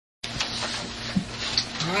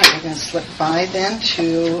All right, we're going to slip by then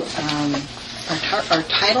to our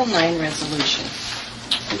Title IX resolution.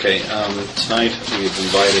 Okay, tonight we've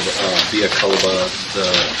invited via Kaleva,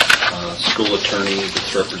 the school attorney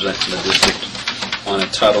that's representing the district on a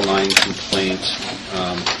Title IX complaint.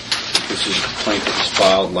 This is a complaint that was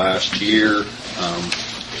filed last year.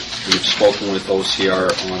 We've spoken with OCR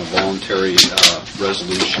on a voluntary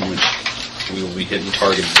resolution, which we will be hitting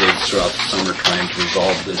targeted dates throughout the summer trying to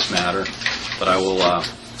resolve this matter. But I will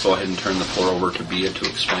go ahead and turn the floor over to Bea to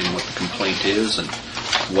explain what the complaint is and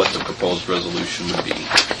what the proposed resolution would be.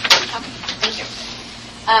 Thank you.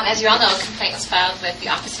 As you all know, a complaint was filed with the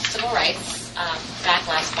Office of Civil Rights back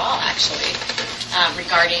last fall, actually,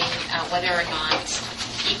 regarding whether or not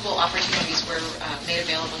equal opportunities were made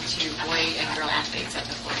available to boy and girl athletes at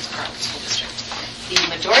the Florence Carlton School District. The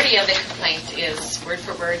majority of the complaint is word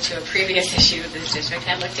for word to a previous issue the district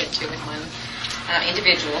had looked into with one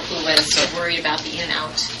individual who was worried about the in and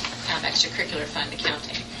out extracurricular fund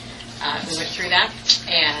accounting. We went through that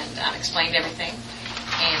and explained everything,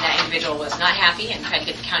 and that individual was not happy and tried to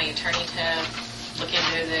get the county attorney to look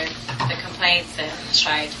into the complaints and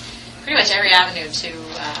tried pretty much every avenue to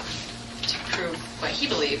prove what he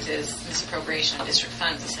believes is misappropriation of district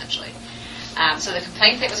funds, essentially. So the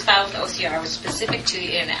complaint that was filed with OCR was specific to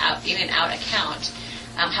the in and out account.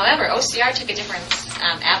 However, OCR took a different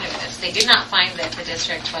avenue with this. They did not find that the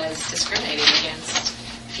district was discriminating against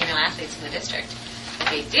female athletes in the district. What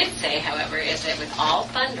they did say, however, is that with all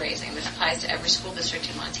fundraising, this applies to every school district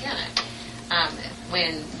in Montana,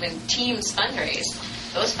 when teams fundraise,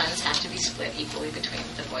 those funds have to be split equally between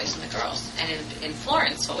the boys and the girls. And in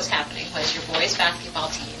Florence, what was happening was your boys' basketball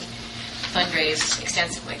team fundraised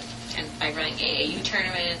extensively and by running AAU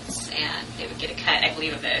tournaments, and they would get a cut, I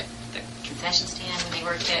believe, of the concession stand when they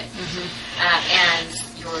worked it. And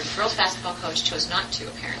your girls' basketball coach chose not to,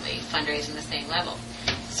 apparently, fundraise in the same level.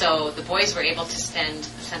 So the boys were able to spend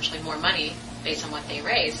essentially more money based on what they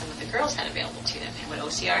raised than what the girls had available to them. And what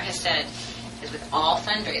OCR has said is with all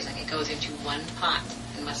fundraising, it goes into one pot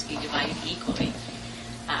and must be divided equally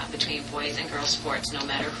between boys and girls sports, no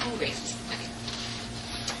matter who raises the money.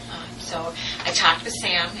 So I talked with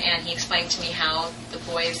Sam, and he explained to me how the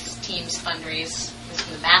boys' teams fundraise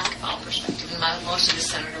from the basketball perspective, and most of it is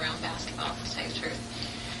centered around basketball, to tell you the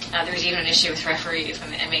truth. There was even an issue with referees.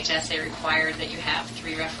 When the MHSA required that you have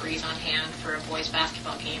 3 referees on hand for a boys'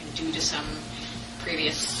 basketball game due to some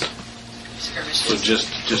previous skirmishes. So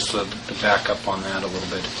just to back up on that a little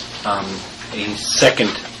bit, a second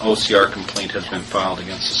OCR complaint has been filed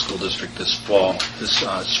against the school district this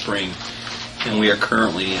spring, and we are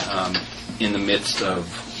currently in the midst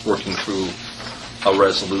of working through a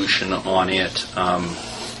resolution on it.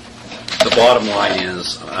 The bottom line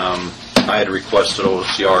is I had requested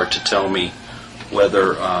OCR to tell me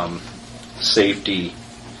whether safety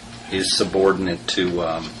is subordinate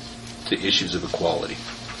to issues of equality.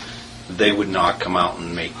 They would not come out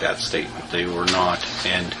and make that statement. They were not.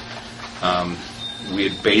 And we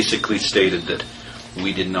had basically stated that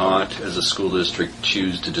we did not, as a school district,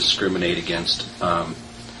 choose to discriminate against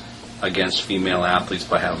female athletes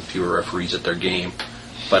by having fewer referees at their game.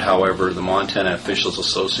 But, however, the Montana Officials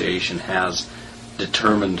Association has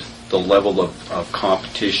determined the level of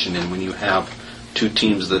competition, and when you have 2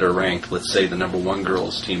 teams that are ranked, let's say the number 1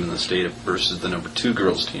 girls team in the state versus the number 2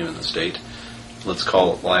 girls team in the state, let's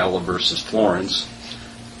call it Lila versus Florence,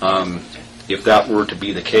 if that were to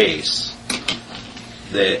be the case,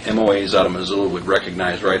 the MOAs out of Missoula would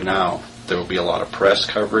recognize right now there will be a lot of press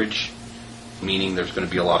coverage, meaning there's going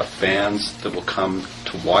to be a lot of fans that will come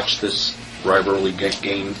to watch this rivalry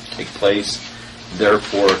game take place.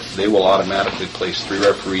 Therefore, they will automatically place 3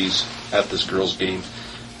 referees at this girls' game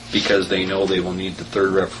because they know they will need the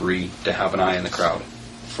 3rd referee to have an eye in the crowd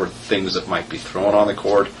for things that might be thrown on the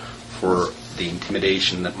court, for the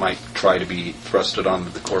intimidation that might try to be thrusted onto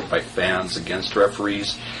the court by fans against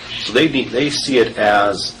referees. So they see it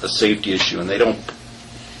as a safety issue, and they don't.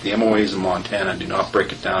 The MOAs in Montana do not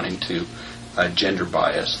break it down into gender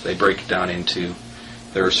bias. They break it down into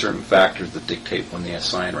there are certain factors that dictate when they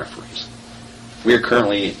assign referees. We are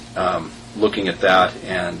currently looking at that,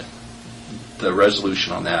 and the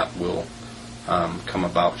resolution on that will come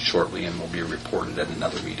about shortly and will be reported at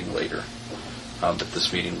another meeting later. But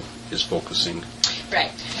this meeting is focusing.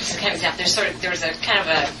 Right. So kind of example, there was a kind of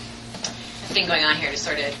a thing going on here to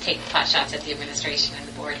sort of take pot shots at the administration and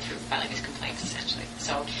the board through filing these complaints, essentially.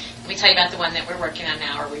 So let me tell you about the one that we're working on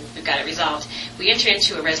now, or we've got it resolved. We entered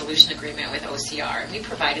into a resolution agreement with OCR, and we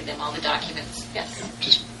provided them all the documents. Yes?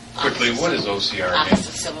 Just quickly, what is OCR? Office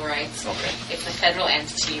of Civil Rights. Okay. It's a federal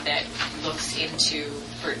entity that looks into,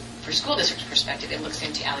 for school district's perspective, it looks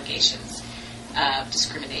into allegations of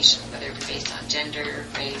discrimination, whether it be based on gender,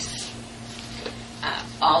 race.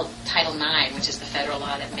 All Title IX, which is the federal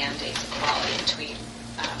law that mandates equality between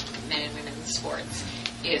men and women in sports,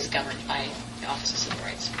 is governed by the Office of Civil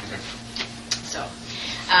Rights. So,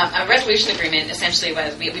 a resolution agreement essentially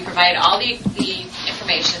was we provided all the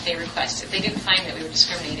information that they requested. They didn't find that we were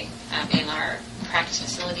discriminating in our practice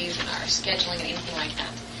facilities, in our scheduling, and anything like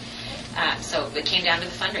that. So it came down to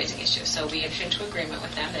the fundraising issue. So we entered into agreement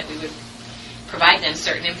with them that we would provide them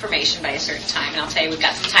certain information by a certain time. And I'll tell you, we've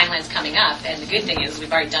got some timelines coming up, and the good thing is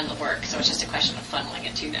we've already done the work, so it's just a question of funneling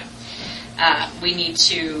it to them. We need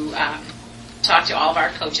to talk to all of our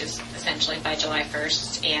coaches, essentially, by July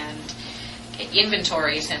 1st, and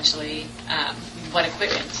inventory, essentially, what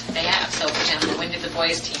equipment they have. So, for example, when did the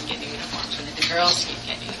boys' team get new uniforms? When did the girls' team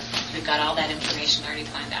get new uniforms? We've got all that information already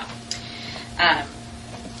planned out.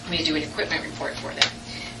 We need to do an equipment report for them.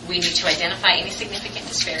 We need to identify any significant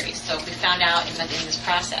disparities. So if we found out in this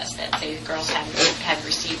process that, say, the girls hadn't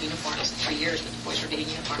received uniforms in 3 years, but the boys were getting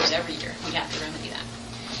uniforms every year, we'd have to remedy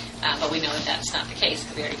that. But we know that that's not the case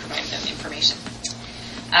because we already provided them information.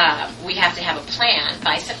 We have to have a plan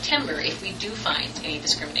by September if we do find any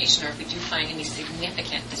discrimination or if we do find any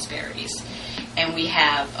significant disparities. And we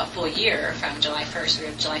have a full year from July 1st, we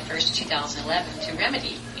have July 1st, 2011 to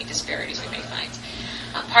remedy any disparities we may find.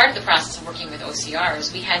 Part of the process of working with OCR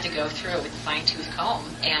is we had to go through it with a fine-tooth comb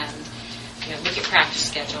and look at practice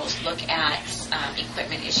schedules, look at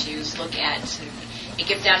equipment issues, look at it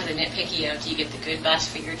gets down to the nitpicky of do you get the good bus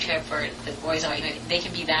for your trip or the boys all they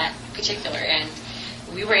can be that particular, and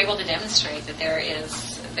we were able to demonstrate that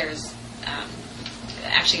there's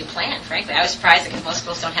actually a plan. Frankly, I was surprised because most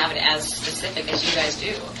schools don't have it as specific as you guys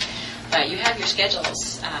do, but you have your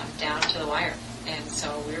schedules down to the wire, and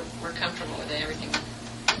so we're comfortable with everything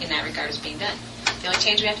in that regard is being done. The only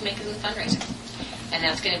change we have to make is in the fundraising. And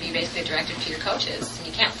that's going to be basically directed to your coaches. And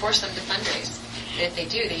you can't force them to fundraise. But if they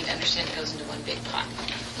do, they need to understand it goes into one big pot.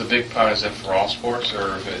 The big pot, is that for all sports?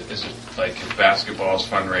 Or is it like if basketball's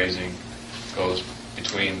fundraising goes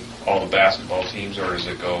between all the basketball teams, or does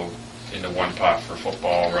it go into one pot for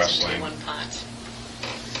football, wrestling? Into one pot.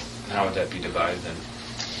 And how would that be divided then?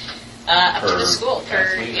 Up to the school.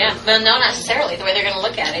 Well, no, not necessarily. The way they're going to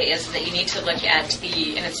look at it is that you need to look at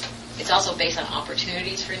and it's also based on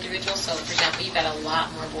opportunities for individuals. So, for example, you've got a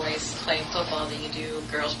lot more boys playing football than you do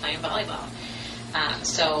girls playing volleyball.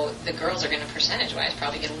 So the girls are going to, percentage-wise,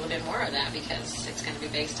 probably get a little bit more of that because it's going to be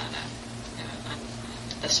based on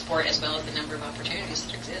the sport as well as the number of opportunities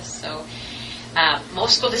that exist. So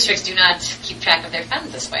most school districts do not keep track of their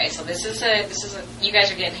funds this way. So this is you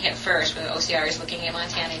guys are getting hit first, but OCR is looking at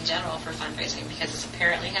Montana in general for fundraising because this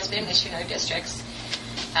apparently has been an issue in other districts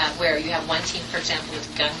where you have one team, for example, with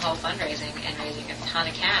gung-ho fundraising and raising a ton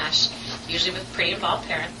of cash, usually with pretty involved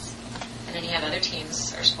parents, and then you have other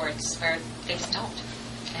teams or sports where they just don't.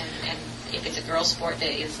 And if it's a girls' sport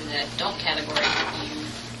that is in the don't category, you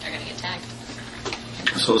are going to get tagged.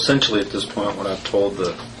 So essentially at this point what I've told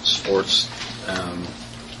the sports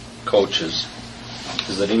coaches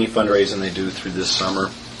is that any fundraising they do through this summer,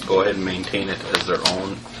 go ahead and maintain it as their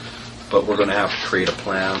own, but we're going to have to create a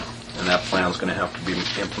plan, and that plan is going to have to be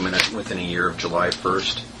implemented within a year of July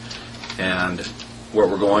 1st. And what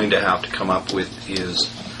we're going to have to come up with is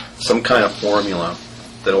some kind of formula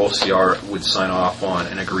that OCR would sign off on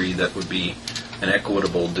and agree that would be an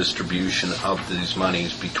equitable distribution of these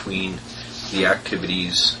monies between the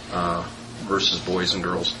activities versus boys and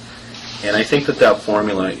girls. And I think that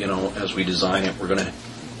formula, as we design it, we're going to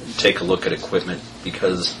take a look at equipment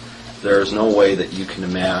because there is no way that you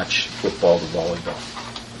can match football to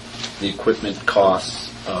volleyball. The equipment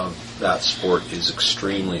costs of that sport is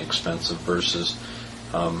extremely expensive versus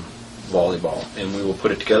volleyball. And we will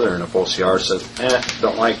put it together, and if OCR says,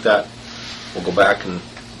 don't like that, we'll go back and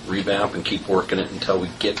revamp and keep working it until we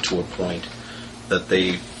get to a point that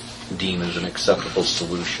they deem as an acceptable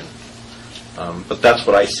solution. But that's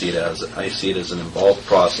what I see it as. I see it as an involved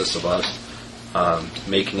process of us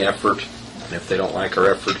making effort, and if they don't like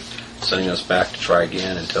our effort, sending us back to try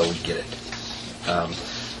again until we get it.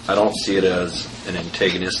 I don't see it as an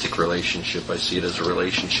antagonistic relationship. I see it as a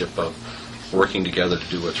relationship of working together to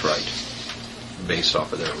do what's right based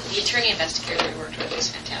off of their rules. The attorney investigator we worked with was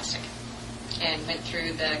fantastic and went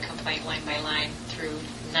through the complaint line by line through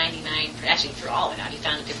 99, actually through all of it out. He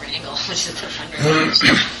found a different angle, which is the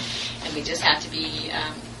fundraising. And we just have to be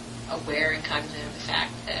aware and cognizant of the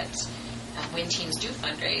fact that when teams do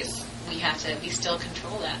fundraise, we still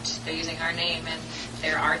control that. They're using our name and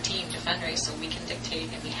they're our team to fundraise, so we can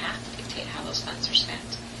dictate and we have to dictate how those funds are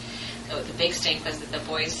spent. So the big stink was that the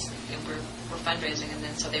boys were fundraising, and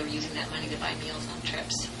then so they were using that money to buy meals on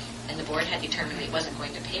trips. And the board had determined it wasn't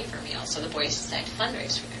going to pay for meals, so the boys decided to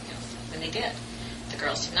fundraise for their meals. And they did. The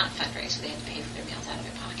girls did not fundraise, so they had to pay for their meals out of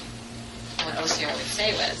their pocket. And what OCR would say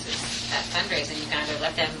was, is that fundraising, you can either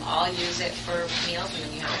let them all use it for meals, and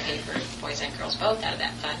then you have to pay for boys and girls both out of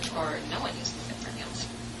that fund, or no one uses it for meals.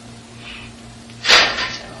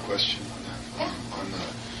 So, Question on that. Yeah.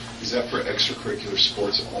 Is that for extracurricular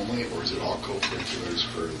sports only, or is it all co-curriculars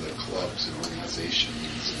for the clubs and organizations?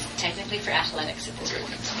 technically for athletics at this point.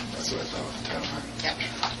 That's what I thought at the time. Yep.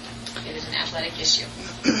 It is an athletic issue.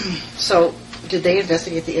 So, did they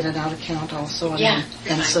investigate the in and out account also? Yeah.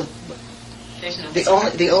 And so, There's no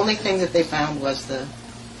the only thing that they found was the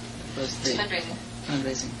fundraising.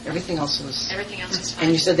 fundraising. Everything else was. Everything else was fine.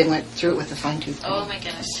 And you said they went through it with a fine tooth comb. Oh my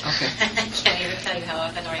goodness. Okay. I can't even tell you how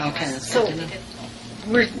annoying Okay, it was. that's good to know. They did.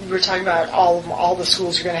 We're talking about all the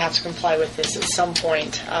schools are going to have to comply with this at some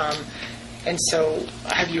point. And so,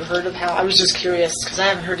 have you heard of how? I was just curious because I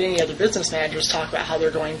haven't heard any other business managers talk about how they're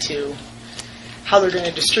going to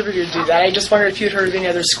distribute or do that. I just wondered if you'd heard of any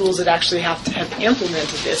other schools that actually have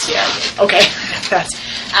implemented this yet. Okay, that's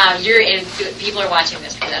people are watching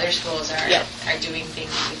this because other schools are Yep. are doing things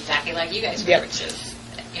exactly like you guys were, Yep. which is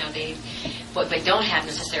what they don't have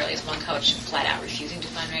necessarily is one coach flat out refusing to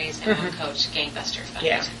fundraise and one coach gangbuster fundraising.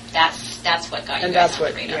 Yeah. That's what got you and guys that's on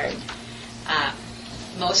what the radar. right.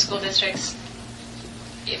 Most school districts,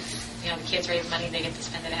 if the kids raise money, they get to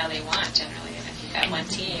spend it how they want generally. And if you've got one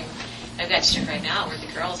team, I've got a district right now where the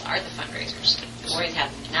girls are the fundraisers. The boys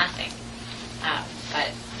have nothing.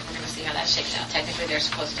 But we're going to see how that shakes out. Technically, they're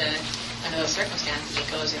supposed to, under those circumstances, it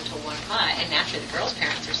goes into one pot. And naturally, the girls'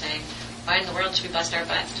 parents are saying, why in the world should we bust our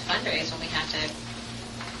butts to fundraise when we have to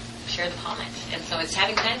share the pot? And so it's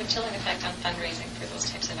having kind of a chilling effect on fundraising for those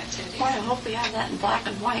types of activities. Boy, I hope we have that in black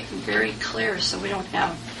and white and very clear so we don't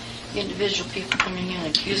have individual people coming in and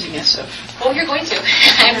accusing us of... Well, you're going to.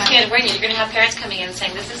 I'm just going to warn you. You're going to have parents coming in and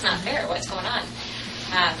saying, this is not fair. What's going on?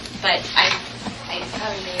 But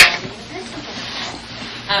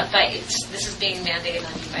this is being mandated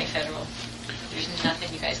on you by federal. There's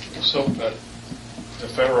nothing you guys can do. So the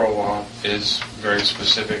federal law is very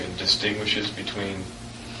specific and distinguishes between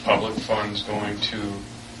public funds going to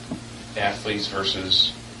athletes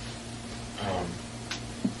versus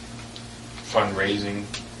fundraising,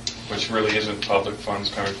 which really isn't public funds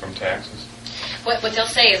coming from taxes. What they'll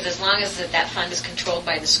say is as long as that fund is controlled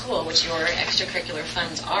by the school, which your extracurricular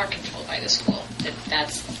funds are controlled by the school,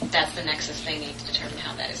 that's the nexus they need to determine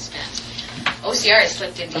how that is spent. OCR has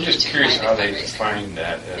slipped into I'm just curious how they define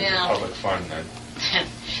that as a public fund then.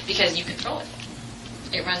 Because you control it.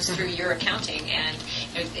 It runs through your accounting, and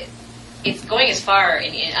it's going as far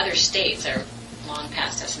in other states are long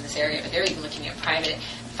past us in this area, but they're even looking at private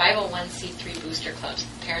 501c3 booster clubs.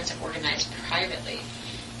 Parents have organized privately,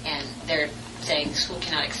 and they're saying the school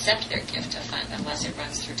cannot accept their gift of fund unless it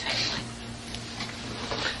runs through Title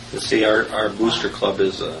IX. See, our booster club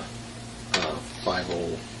is a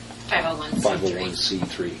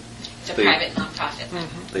 501c3. It's a private nonprofit.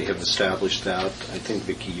 They have established that. I think,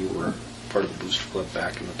 Vicki, you were part of the booster club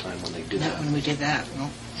back in the time when they did Not that. when we did that, no.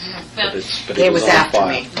 Well, But It was on after file.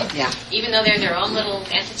 me, yeah. even though they're their own little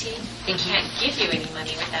entity, they can't give you any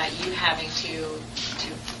money without you having to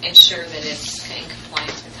ensure that it's in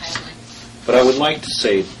compliance with Title IX. But I would like to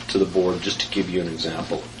say to the board, just to give you an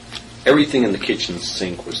example, everything in the kitchen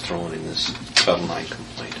sink was thrown in this Title IX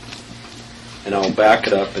complaint. And I'll back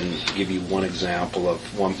it up and give you one example of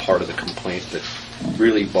one part of the complaint that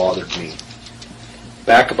really bothered me.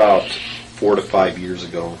 Back about 4 to 5 years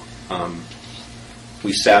ago,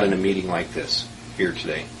 we sat in a meeting like this here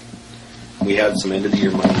today. We had some end-of-the-year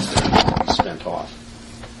monies that had to be spent off.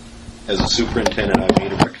 As a superintendent, I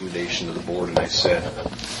made a recommendation to the board, and I said,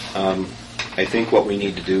 I think what we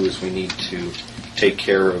need to do is we need to take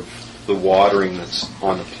care of the watering that's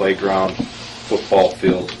on the playground, football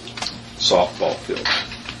field, softball field.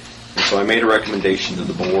 And so I made a recommendation to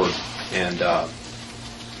the board, and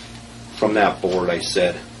from that board I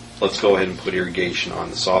said, let's go ahead and put irrigation on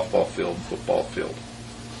the softball field, football field.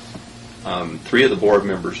 3 of the board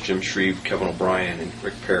members, Jim Shreve, Kevin O'Brien, and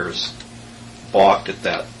Rick Paris, balked at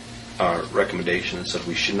that recommendation and said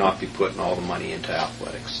we should not be putting all the money into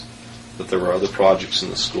athletics, that there were other projects in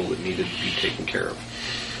the school that needed to be taken care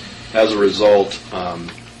of. As a result,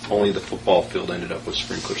 only the football field ended up with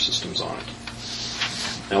sprinkler systems on it.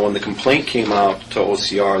 Now, when the complaint came out to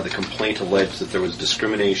OCR, the complaint alleged that there was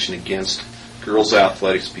discrimination against girls'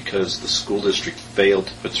 athletics because the school district failed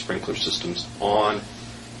to put sprinkler systems on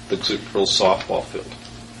the girls' softball field.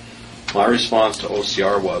 My response to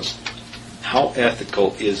OCR was, how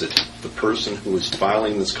ethical is it the person who is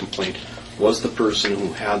filing this complaint was the person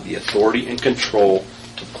who had the authority and control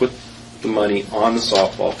to put the money on the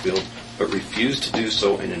softball field, but refused to do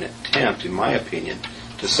so in an attempt, in my opinion,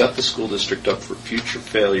 to set the school district up for future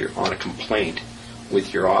failure on a complaint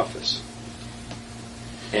with your office.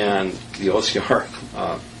 And the OCR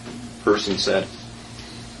person said,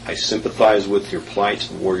 I sympathize with your plight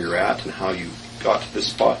and where you're at and how you got to this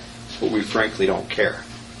spot, but we frankly don't care.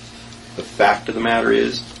 The fact of the matter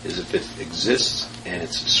is if it exists and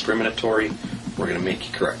it's discriminatory, we're going to make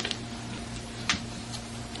you correct it.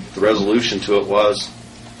 The resolution to it was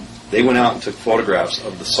they went out and took photographs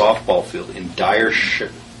of the softball field in dire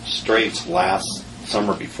straits last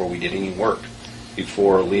summer before we did any work,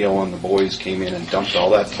 before Leo and the boys came in and dumped all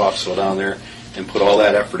that topsoil down there and put all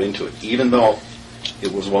that effort into it. Even though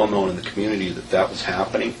it was well known in the community that that was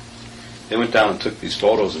happening, they went down and took these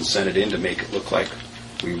photos and sent it in to make it look like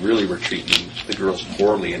we really were treating the girls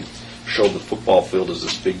poorly and showed the football field as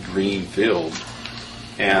this big green field.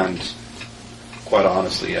 And quite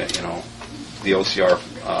honestly, the OCR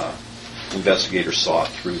investigator saw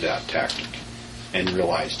through that tactic and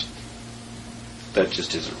realized that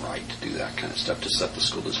just isn't right to do that kind of stuff, to set the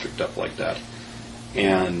school district up like that.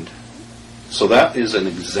 And so that is an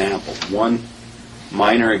example, one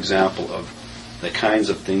minor example of the kinds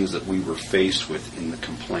of things that we were faced with in the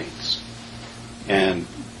complaints. And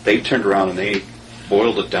they turned around and they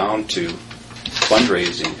boiled it down to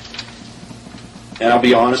fundraising. And I'll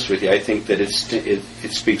be honest with you, I think that it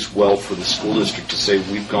speaks well for the school district to say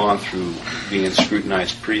we've gone through being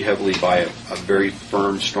scrutinized pretty heavily by a very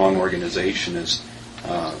firm, strong organization as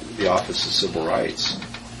the Office of Civil Rights,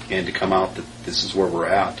 and to come out that this is where we're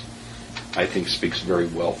at, I think speaks very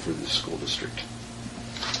well for the school district.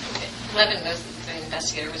 Levin, the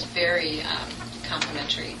investigator, was very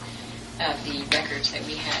complimentary of the records that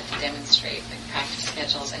we had to demonstrate, the practice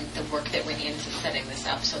schedules, and the work that went into setting this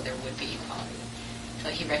up so there would be equality. So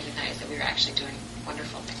he recognized that we were actually doing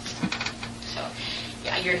wonderful things. So,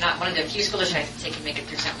 yeah, you're not one of the few school districts that can make it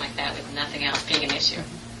through something like that with nothing else being an issue.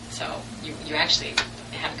 So you actually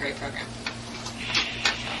have a great program.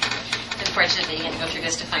 Unfortunately, you had to go through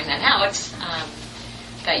this to find that out,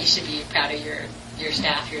 but you should be proud of your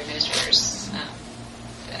staff, your administrators,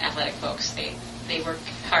 the athletic folks. They work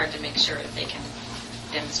hard to make sure that they can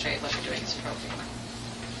demonstrate what they're doing is appropriate.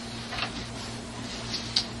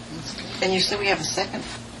 And you said we have a second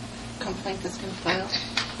complaint that's been filed?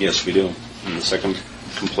 Yes, we do. And the second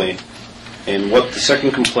complaint. And what the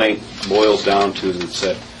second complaint boils down to is it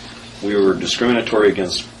said we were discriminatory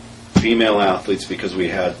against female athletes because we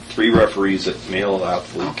had 3 referees at male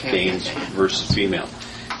athlete games versus female.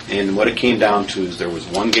 And what it came down to is there was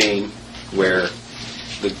one game where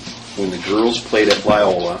when the girls played at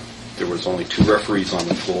Loyola, there was only 2 referees on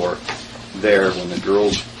the floor. There, when the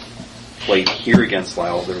girls played here against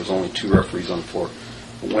Loyola, there was only 2 referees on the floor.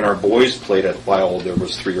 But when our boys played at Loyola, there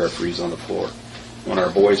was 3 referees on the floor. When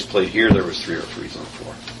our boys played here, there was 3 referees on the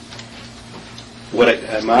floor. What it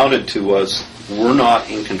amounted to was we're not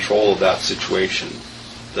in control of that situation.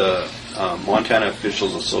 The Montana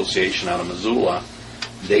Officials Association out of Missoula,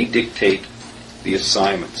 they dictate the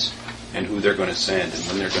assignments and who they're going to send and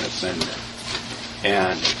when they're going to send them.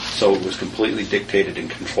 And so it was completely dictated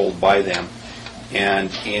and controlled by them.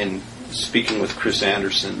 And in speaking with Chris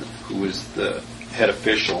Anderson, who is the head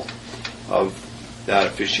official of that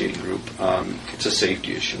officiating group, it's a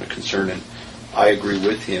safety issue and a concern, and I agree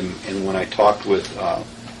with him. And when I talked with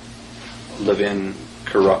Levin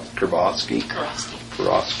Kurowski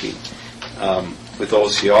with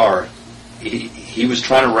OCR, he was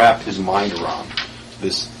trying to wrap his mind around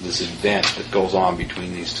this event that goes on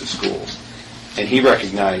between these 2 schools. And he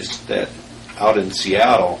recognized that out in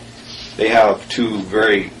Seattle, they have 2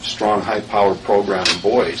 very strong, high-powered programming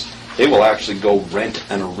boys. They will actually go rent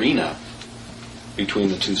an arena between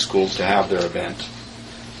the 2 schools to have their event,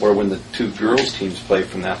 where when the 2 girls teams play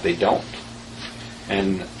from that, they don't.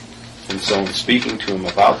 And so in speaking to him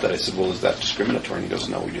about that, I said, well, is that discriminatory? And he goes,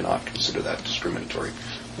 no, we do not consider that discriminatory.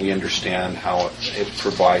 We understand how it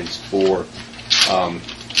provides for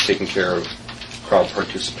taking care of crowd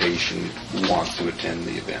participation who wants to attend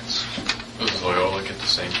the events. Does Loyola get the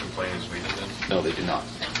same complaint as we did then? No, they do not.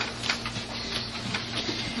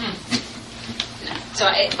 So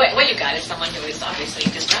what you got is someone who is obviously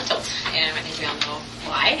disgruntled, and I think we all know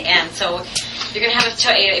why. And so you're going to have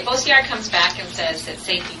if OCR comes back and says that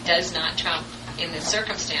safety does not trump in this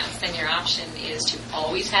circumstance, then your option is to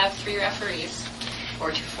always have 3 referees or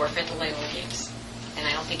to forfeit the Loyola games. And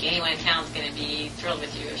I don't think anyone in town is going to be thrilled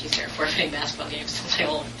with you if you start forfeiting basketball games to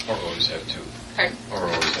Loyola. Or always have 2. Pardon? Or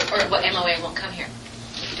always have 2. Or MOA won't come here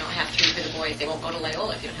if you don't have 3 for the boys. They won't go to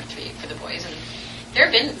Loyola if you don't have 3 for the boys. And there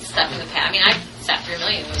have been stuff in the past. I mean, I've sat through a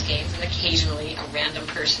million of those games, and occasionally a random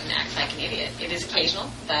person acts like an idiot. It is occasional,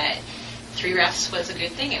 but 3 refs was a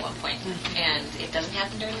good thing at one point, and it doesn't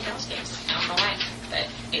happen during the girls' games. I don't know why, but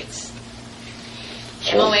it's...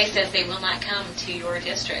 MOA says they will not come to your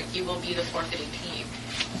district. You will be the forfeiting team.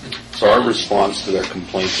 So our response to their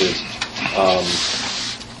complaint is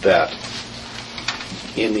that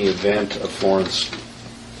in the event of Florence,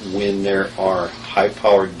 when there are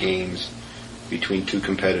high-powered games between 2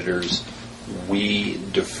 competitors, we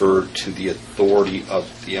defer to the authority of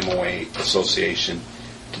the MOA Association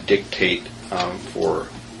to dictate for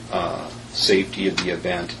safety of the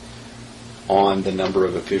event on the number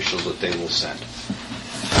of officials that they will send.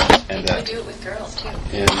 And that we do it with girls too.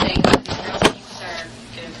 And saying that the girls teams are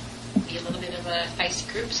going to be a little bit of a feisty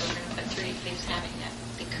group, so we're going to put 3 things having that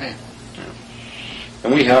big crowd. Yeah.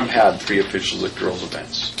 And we have had 3 officials at girls'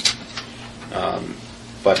 events,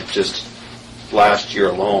 but it just last year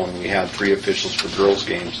alone we had 3 officials for girls'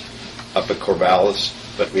 games up at Corvallis,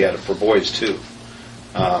 but we had it for boys too.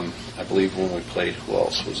 I believe when we played, who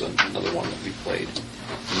else was another one that we played?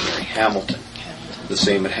 Hamilton. The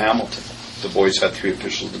same at Hamilton. The boys had 3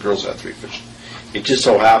 officials, the girls had 3 officials. It just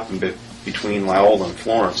so happened between Loyola and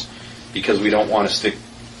Florence, because we don't want to stick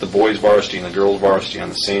the boys' varsity and the girls' varsity on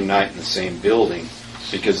the same night in the same building,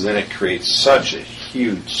 because then it creates such a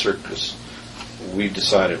huge circus. We've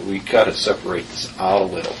decided we've got to separate this out a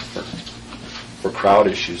little for crowd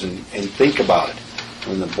issues. And think about it.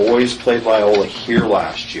 When the boys played Loyola here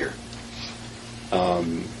last year,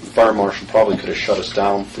 the fire marshal probably could have shut us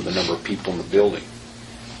down for the number of people in the building.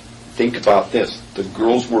 Think about this. The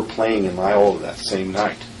girls were playing in Loyola that same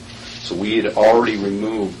night. So we had already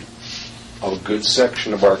removed a good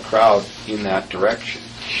section of our crowd in that direction.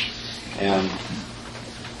 And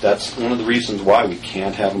that's one of the reasons why we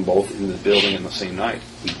can't have them both in the building in the same night.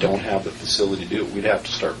 We don't have the facility to do it. We'd have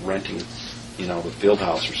to start renting, the field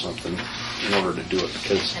house or something in order to do it,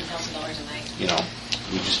 because $10,000 a night.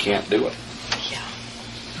 We just can't do it.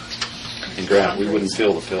 And granted, we wouldn't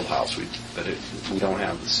fill the field house, but we don't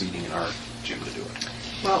have the seating in our gym to do it.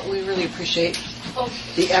 Well, we really appreciate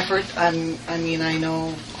the effort. I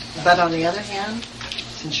know, but on the other hand,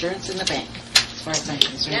 it's insurance in the bank, as far as I'm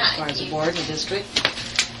concerned, as far as the board and the district.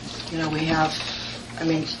 We have,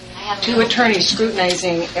 2 attorneys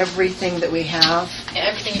scrutinizing everything that we have.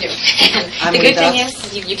 Everything you do. And the good thing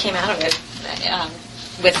is, you came out of it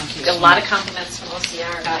with a lot of compliments from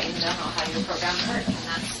OCR about, in general, how your program worked. And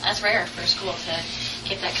that's rare for a school to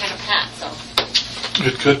get that kind of pat. So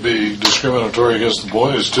it could be discriminatory against the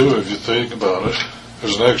boys, too, if you think about it.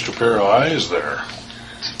 There's an extra pair of eyes there.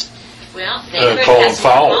 Well, they could have some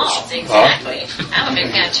fouls. Exactly. I'm a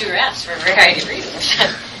big fan of 2 refs for a variety of reasons.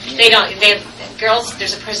 Girls,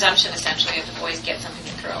 there's a presumption, essentially, if the boys get something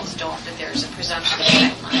that girls don't, that there's a presumption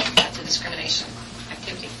that that's a discrimination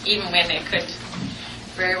activity, even when it could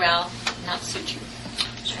very well not suit you.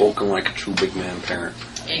 Spoken like a true big man parent.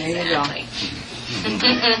 Exactly.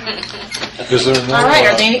 Is there no, all right,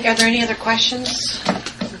 are there any other questions from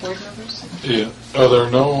board members? Yeah. Are there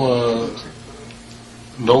no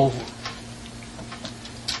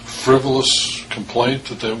frivolous complaint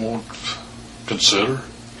that they won't consider?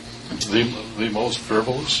 The most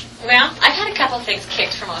frivolous? Well, I've had a couple of things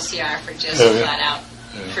kicked from OCR for just flat out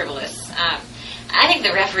frivolous. I think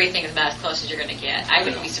the referee thing is about as close as you're going to get. I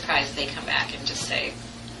wouldn't be surprised if they come back and just say,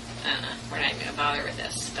 we're not even going to bother with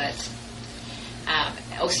this. But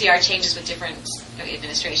OCR changes with different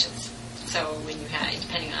administrations. So when you have,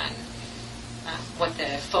 depending on what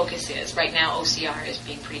the focus is, right now OCR is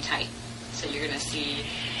being pretty tight. So you're going to see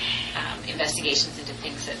investigations into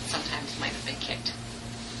things that sometimes might have been kicked.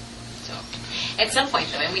 So, at some point,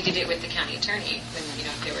 though, and we did it with the county attorney, when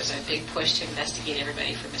there was a big push to investigate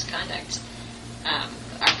everybody for misconduct.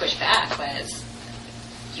 Our pushback was,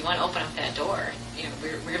 you want to open up that door.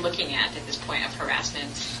 We're looking at this point of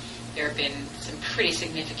harassment. There have been some pretty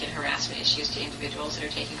significant harassment issues to individuals that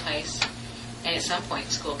are taking place, and at some point,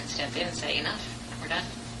 the school can step in and say, enough, we're done.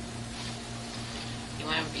 You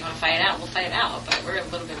want to fight it out? We'll fight it out, but we're a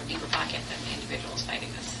little bit of a deeper pocket than the individuals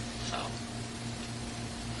fighting this. So.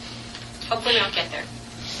 Hopefully we don't get there.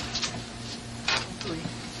 Hopefully.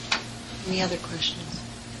 Any other questions?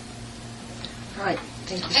 All right.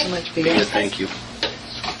 Thank you so much, Peter. Yeah, thank you.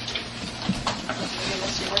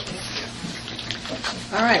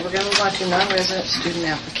 All right. We're going to move on to non-resident student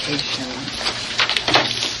application.